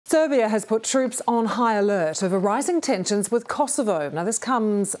Serbia has put troops on high alert over rising tensions with Kosovo. Now, this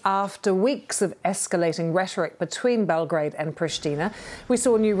comes after weeks of escalating rhetoric between Belgrade and Pristina. We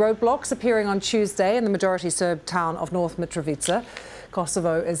saw new roadblocks appearing on Tuesday in the majority Serb town of North Mitrovica.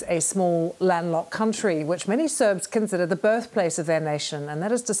 Kosovo is a small landlocked country, which many Serbs consider the birthplace of their nation. And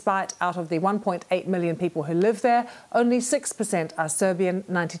that is despite out of the 1.8 million people who live there, only 6% are Serbian,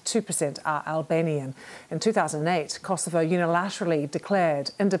 92% are Albanian. In 2008, Kosovo unilaterally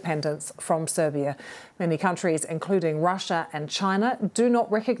declared independence from Serbia. Many countries, including Russia and China, do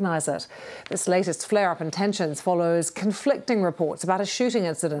not recognise it. This latest flare-up in tensions follows conflicting reports about a shooting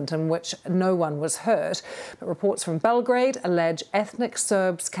incident in which no one was hurt. But reports from Belgrade allege ethnic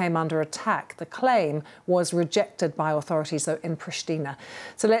Serbs came under attack. The claim was rejected by authorities, though, in Pristina.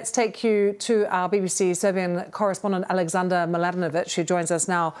 So let's take you to our BBC Serbian correspondent, Alexander Miladinovic, who joins us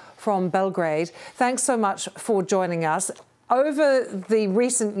now from Belgrade. Thanks so much for joining us. Over the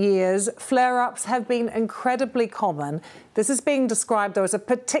recent years, flare-ups have been incredibly common. This is being described, though, as a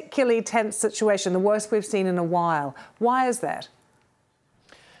particularly tense situation, the worst we've seen in a while. Why is that?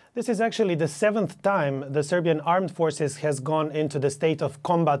 This is actually the 7th time the Serbian armed forces has gone into the state of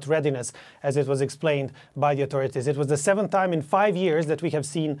combat readiness, as it was explained by the authorities. It was the 7th time in 5 years that we have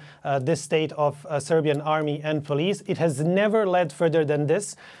seen this state of Serbian army and police. It has never led further than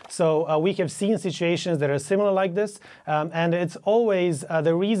this. So we have seen situations that are similar like this. And it's always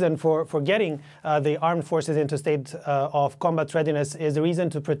the reason for getting the armed forces into state of combat readiness is the reason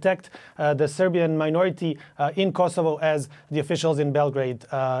to protect the Serbian minority in Kosovo, as the officials in Belgrade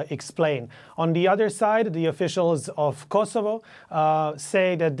explain. On the other side, the officials of Kosovo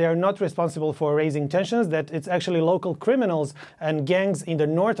say that they're not responsible for raising tensions, that it's actually local criminals and gangs in the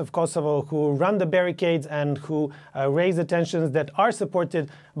north of Kosovo who run the barricades and who raise the tensions that are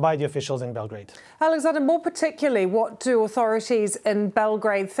supported by the officials in Belgrade. Alexander, more particularly, what do authorities in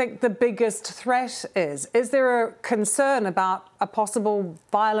Belgrade think the biggest threat is? Is there a concern about a possible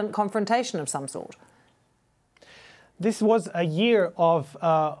violent confrontation of some sort? This was a year of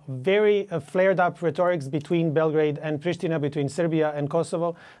very flared-up rhetorics between Belgrade and Pristina, between Serbia and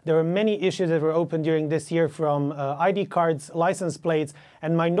Kosovo. There were many issues that were opened during this year, from ID cards, license plates,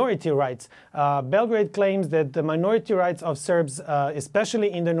 and minority rights. Belgrade claims that the minority rights of Serbs,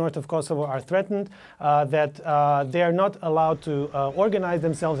 especially in the north of Kosovo, are threatened, that they are not allowed to organize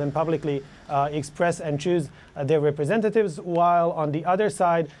themselves and publicly express and choose their representatives, while on the other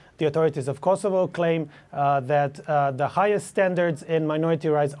side, the authorities of Kosovo claim that the highest standards in minority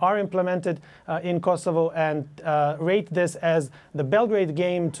rights are implemented in Kosovo, and rate this as the Belgrade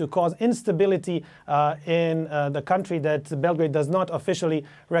game to cause instability in the country that Belgrade does not officially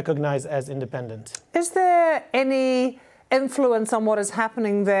recognize as independent. Is there any influence on what is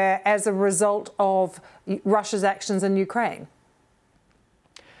happening there as a result of Russia's actions in Ukraine?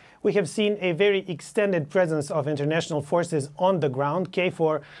 We have seen a very extended presence of international forces on the ground.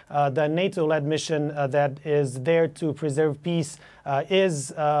 KFOR, the NATO-led mission that is there to preserve peace,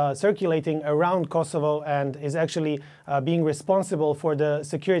 is circulating around Kosovo and is actually being responsible for the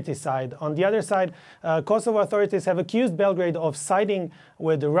security side. On the other side, Kosovo authorities have accused Belgrade of siding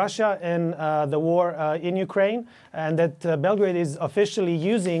with Russia in the war in Ukraine, and that Belgrade is officially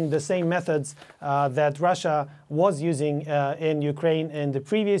using the same methods that Russia was using in Ukraine in the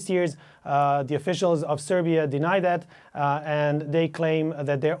previous years. The officials of Serbia deny that, and they claim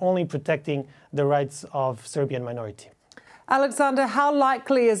that they're only protecting the rights of Serbian minority. Alexander, how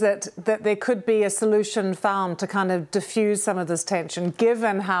likely is it that there could be a solution found to kind of diffuse some of this tension,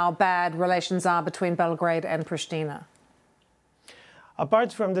 given how bad relations are between Belgrade and Pristina?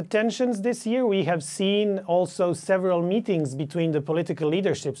 Apart from the tensions this year, we have seen also several meetings between the political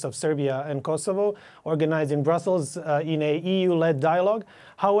leaderships of Serbia and Kosovo, organized in Brussels in a EU-led dialogue.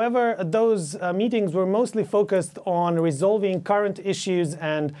 However, those meetings were mostly focused on resolving current issues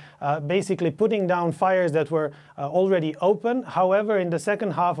and basically putting down fires that were already open. However, in the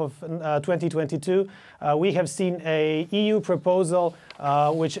second half of 2022, we have seen a EU proposal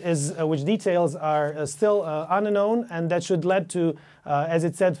which details are still unknown, and that should lead to, as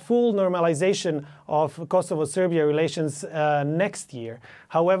it said, full normalization of Kosovo-Serbia relations next year.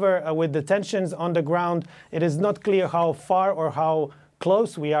 However, with the tensions on the ground, it is not clear how far or how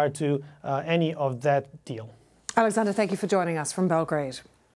close we are to any of that deal. Alexander, thank you for joining us from Belgrade.